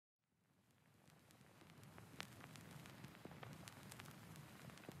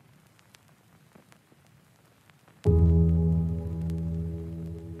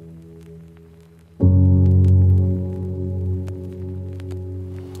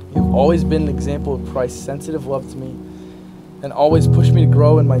You've always been an example of Christ's sensitive love to me and always pushed me to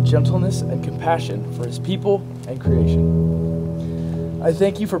grow in my gentleness and compassion for his people and creation. I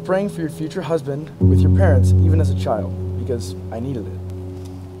thank you for praying for your future husband with your parents, even as a child, because I needed it.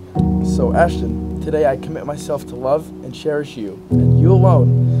 So Ashton, today I commit myself to love and cherish you, and you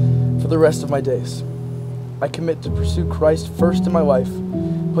alone, for the rest of my days. I commit to pursue Christ first in my life,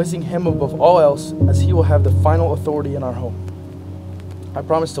 placing him above all else, as he will have the final authority in our home. I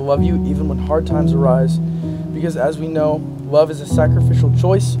promise to love you even when hard times arise, because as we know, love is a sacrificial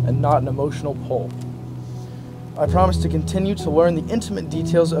choice and not an emotional pull. I promise to continue to learn the intimate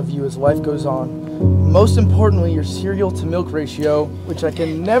details of you as life goes on, most importantly, your cereal to milk ratio, which I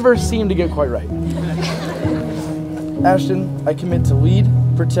can never seem to get quite right. Ashton, I commit to lead,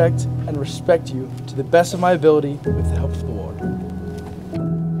 protect, and respect you to the best of my ability with the help of the Lord.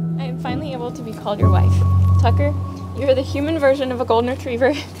 I am finally able to be called your wife. Tucker, you are the human version of a golden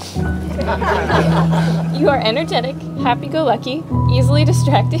retriever. You are energetic, happy-go-lucky, easily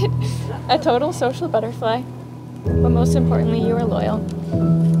distracted, a total social butterfly, but most importantly, you are loyal.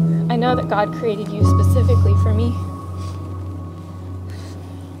 I know that God created you specifically for me.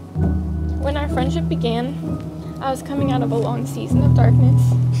 When our friendship began, I was coming out of a long season of darkness.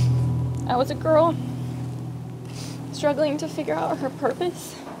 I was a girl, struggling to figure out her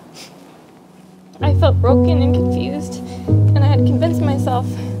purpose. I felt broken and confused, and I had convinced myself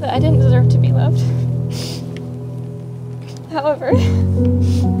that I didn't deserve to be loved. However,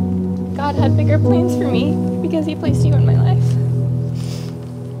 God had bigger plans for me because he placed you in my life.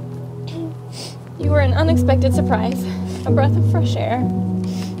 You were an unexpected surprise, a breath of fresh air.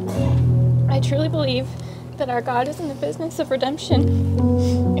 I truly believe that our God is in the business of redemption,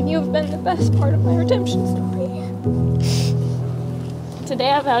 and you have been the best part of my redemption story.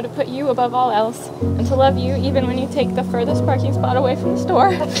 Today I vow to put you above all else, and to love you even when you take the furthest parking spot away from the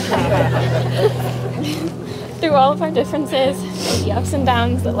store. Through all of our differences, the ups and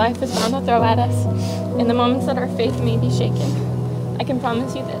downs that life is bound to throw at us, in the moments that our faith may be shaken, I can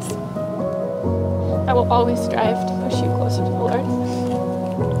promise you this. I will always strive to push you closer to the Lord.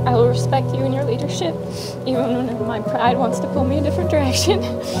 I will respect you in your leadership, even when my pride wants to pull me a different direction.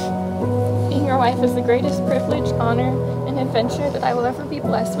 Being your wife is the greatest privilege, honor, and adventure that I will ever be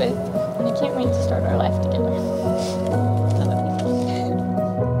blessed with, and I can't wait to start our life together. I love you.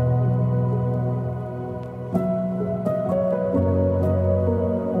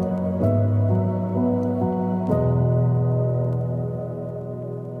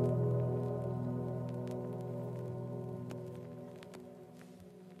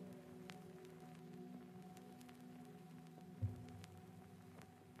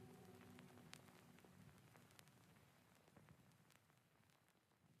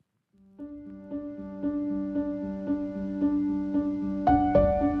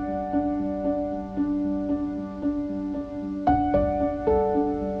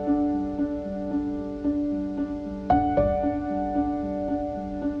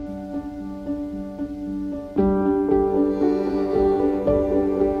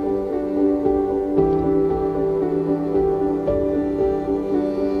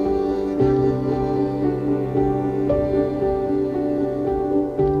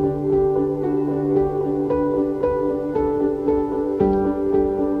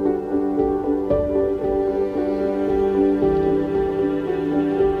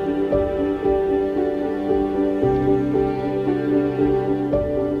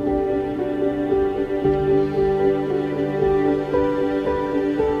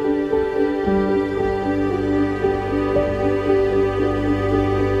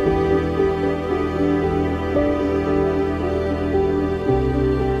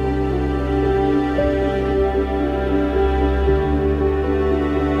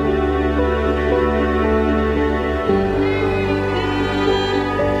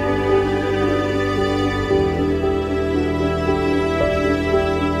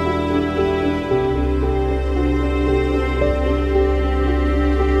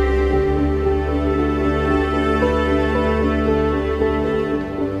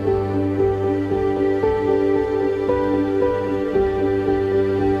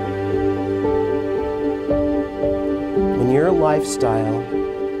 Lifestyle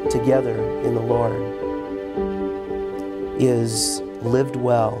together in the Lord is lived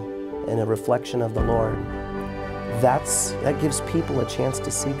well and a reflection of the Lord. That gives people a chance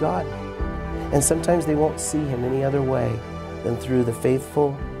to see God. And sometimes they won't see him any other way than through the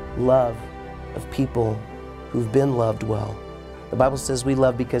faithful love of people who've been loved well. The Bible says we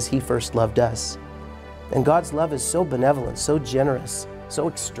love because he first loved us. And God's love is so benevolent, so generous, so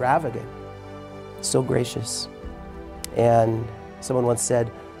extravagant, so gracious. And someone once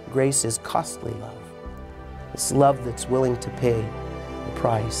said, Grace is costly love. It's love that's willing to pay the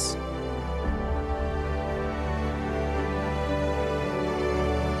price.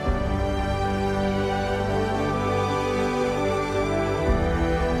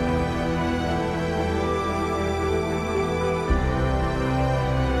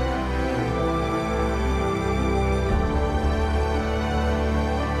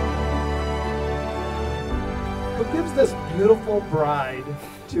 Who gives this beautiful bride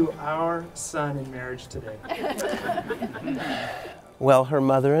to our son in marriage today? Well, her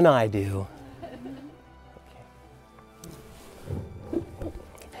mother and I do.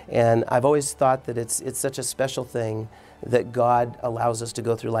 And I've always thought that it's such a special thing that God allows us to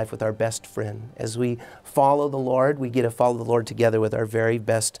go through life with our best friend. As we follow the Lord, we get to follow the Lord together with our very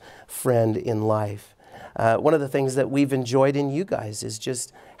best friend in life. One of the things that we've enjoyed in you guys is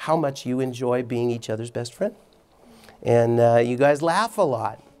just how much you enjoy being each other's best friend. And you guys laugh a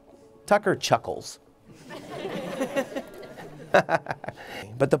lot. Tucker chuckles.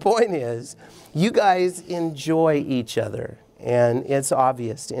 But the point is, you guys enjoy each other. And it's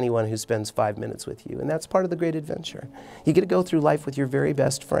obvious to anyone who spends 5 minutes with you. And that's part of the great adventure. You get to go through life with your very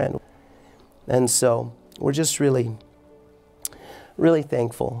best friend. And so we're just really, really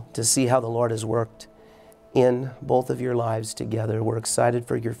thankful to see how the Lord has worked in both of your lives together. We're excited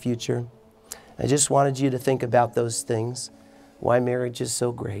for your future. I just wanted you to think about those things, why marriage is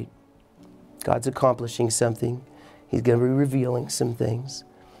so great. God's accomplishing something. He's going to be revealing some things.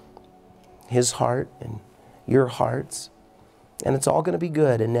 His heart and your hearts. And it's all going to be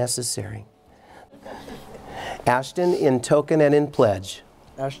good and necessary. Ashton, in token and in pledge.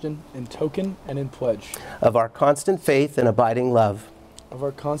 Ashton, in token and in pledge. Of our constant faith and abiding love. Of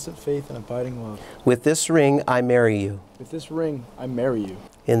our constant faith and abiding love. With this ring, I marry you. With this ring, I marry you.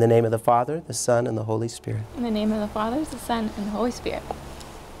 In the name of the Father, the Son, and the Holy Spirit. In the name of the Father, the Son, and the Holy Spirit. There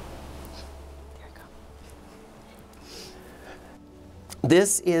we go.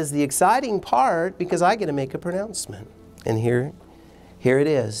 This is the exciting part because I get to make a pronouncement. And here it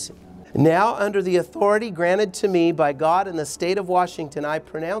is. Now, under the authority granted to me by God in the state of Washington, I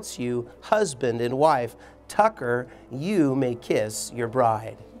pronounce you husband and wife. Tucker, you may kiss your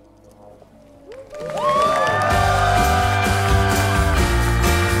bride.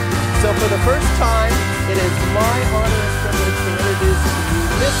 So for the first time, it is my honor and privilege to introduce to you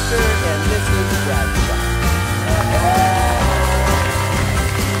Mr. and Mrs. Bradshaw.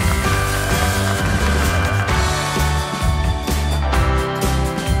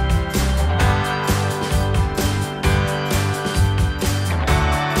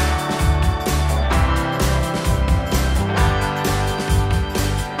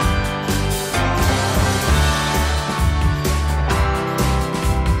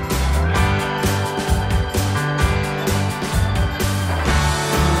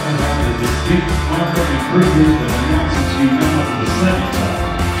 Honor and privilege of announcing to you now for the second time,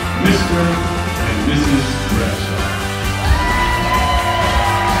 Mr. and Mrs. Bradshaw.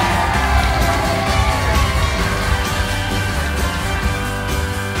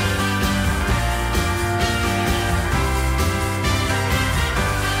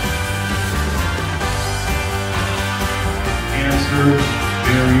 Answer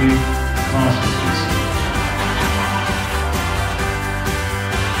very cautiously, sir.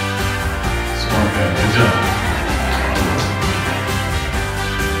 Good job.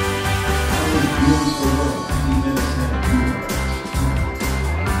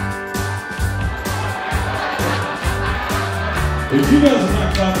 If you guys are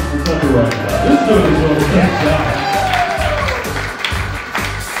not clapping for Tucker right now, this dude is doing a great job.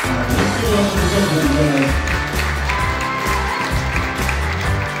 Let's give it up for Tucker, guys.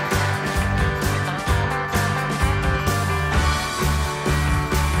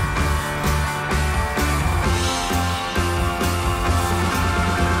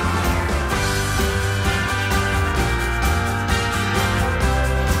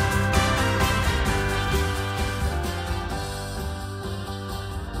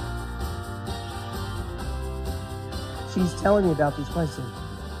 She's telling me about these questions,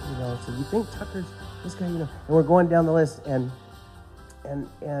 so you think Tucker's this guy, and we're going down the list, and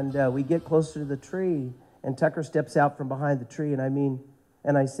we get closer to the tree, and Tucker steps out from behind the tree,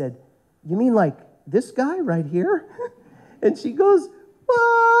 and I said, you mean like this guy right here? And she goes,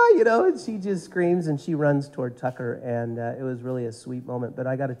 ah, and she just screams, and she runs toward Tucker, and it was really a sweet moment, but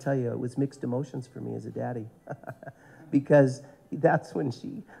I got to tell you, it was mixed emotions for me as a daddy, because that's when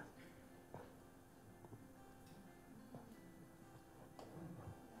she...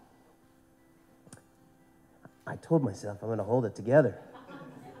 I told myself I'm going to hold it together.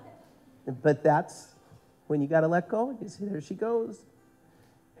 But that's when you got to let go. You see, there she goes.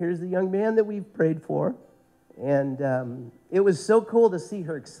 Here's the young man that we've prayed for. And it was so cool to see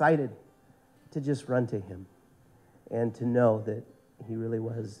her excited to just run to him and to know that he really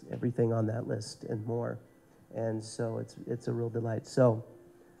was everything on that list and more. And so it's a real delight. So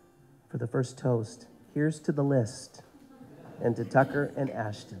for the first toast, here's to the list and to Tucker and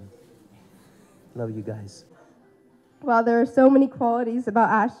Ashton. Love you guys. While there are so many qualities about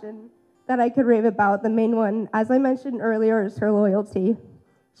Ashton that I could rave about, the main one, as I mentioned earlier, is her loyalty.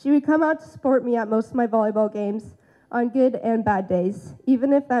 She would come out to support me at most of my volleyball games on good and bad days,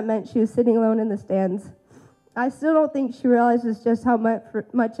 even if that meant she was sitting alone in the stands. I still don't think she realizes just how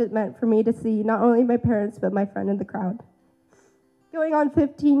much it meant for me to see not only my parents, but my friend in the crowd. Going on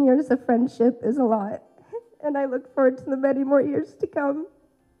 15 years of friendship is a lot, and I look forward to the many more years to come.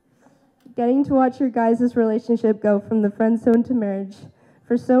 Getting to watch your guys' relationship go from the friend zone to marriage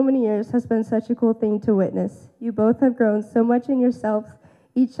for so many years has been such a cool thing to witness. You both have grown so much in yourselves,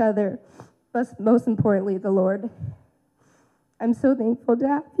 each other, but most importantly, the Lord. I'm so thankful to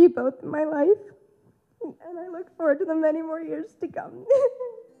have you both in my life, and I look forward to the many more years to come.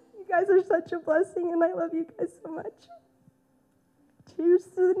 You guys are such a blessing, and I love you guys so much. Cheers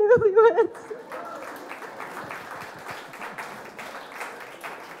to the newlyweds.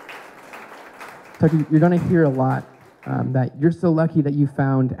 Tucker, you're going to hear a lot that you're so lucky that you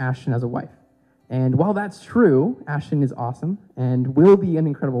found Ashton as a wife. And while that's true, Ashton is awesome and will be an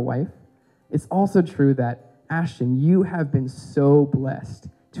incredible wife, it's also true that, Ashton, you have been so blessed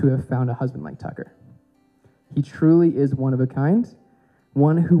to have found a husband like Tucker. He truly is one of a kind,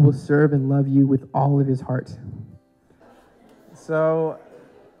 one who will serve and love you with all of his heart. So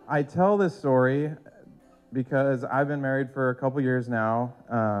I tell this story because I've been married for a couple years now,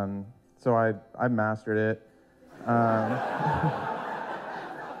 so I mastered it.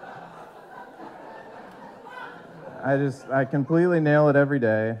 I completely nail it every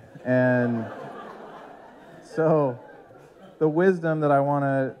day. And so the wisdom that I want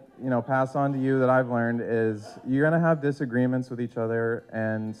to, pass on to you that I've learned is you're going to have disagreements with each other,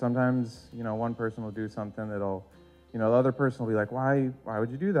 and sometimes, one person will do something that'll, the other person will be like, why would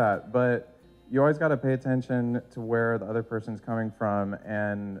you do that? But you always got to pay attention to where the other person's coming from.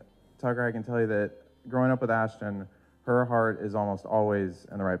 And Tucker, I can tell you that growing up with Ashton, her heart is almost always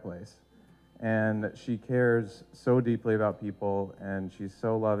in the right place. And she cares so deeply about people, and she's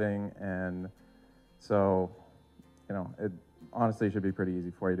so loving, and so, it honestly should be pretty easy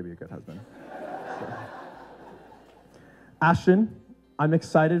for you to be a good husband. So. Ashton, I'm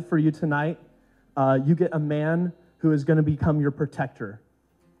excited for you tonight. You get a man who is going to become your protector.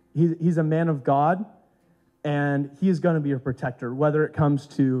 He's a man of God, and he is going to be your protector, whether it comes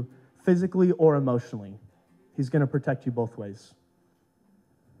to physically or emotionally. He's going to protect you both ways.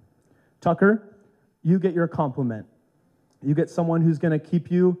 Tucker, you get your complement. You get someone who's going to keep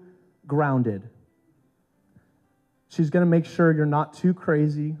you grounded. She's going to make sure you're not too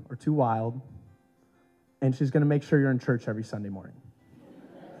crazy or too wild, and she's going to make sure you're in church every Sunday morning.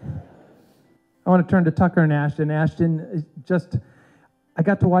 I want to turn to Tucker and Ashton. Ashton, I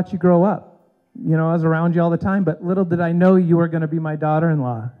got to watch you grow up. I was around you all the time, but little did I know you were going to be my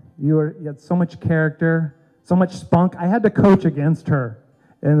daughter-in-law. You had so much character, so much spunk. I had to coach against her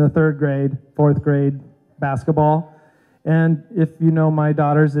in the 3rd grade, 4th grade basketball. And if you know my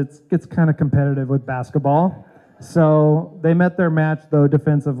daughters, it gets kind of competitive with basketball. So they met their match, though,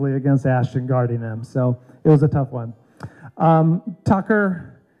 defensively against Ashton guarding them. So it was a tough one.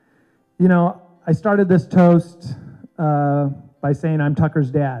 Tucker, I started this toast by saying I'm Tucker's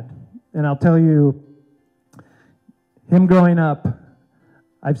dad. And I'll tell you, him growing up,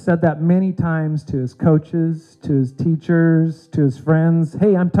 I've said that many times to his coaches, to his teachers, to his friends.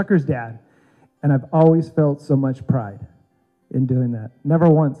 Hey, I'm Tucker's dad. And I've always felt so much pride in doing that. Never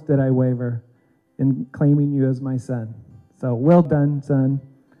once did I waver in claiming you as my son. So well done, son.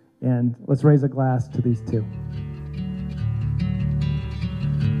 And let's raise a glass to these two.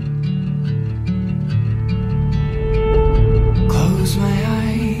 Close my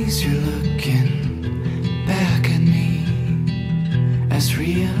eyes, you're looking back at me. As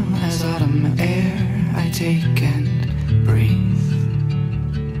real as autumn air, I take and breathe.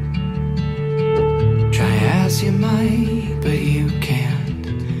 Try as you might, but you can't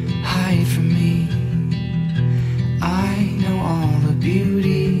hide from me. I know all the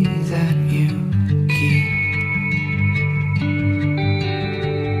beauty that you keep.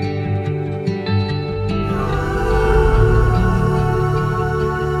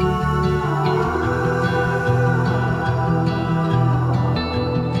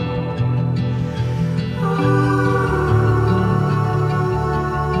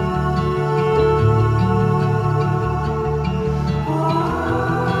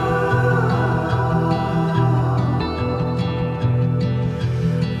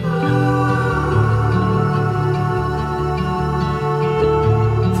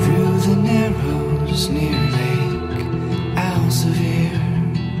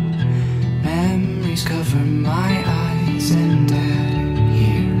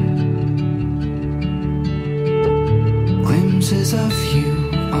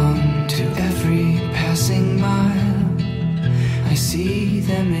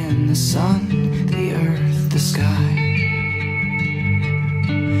 am in the sun, the earth, the sky.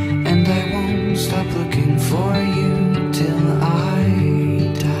 And I won't stop looking for you.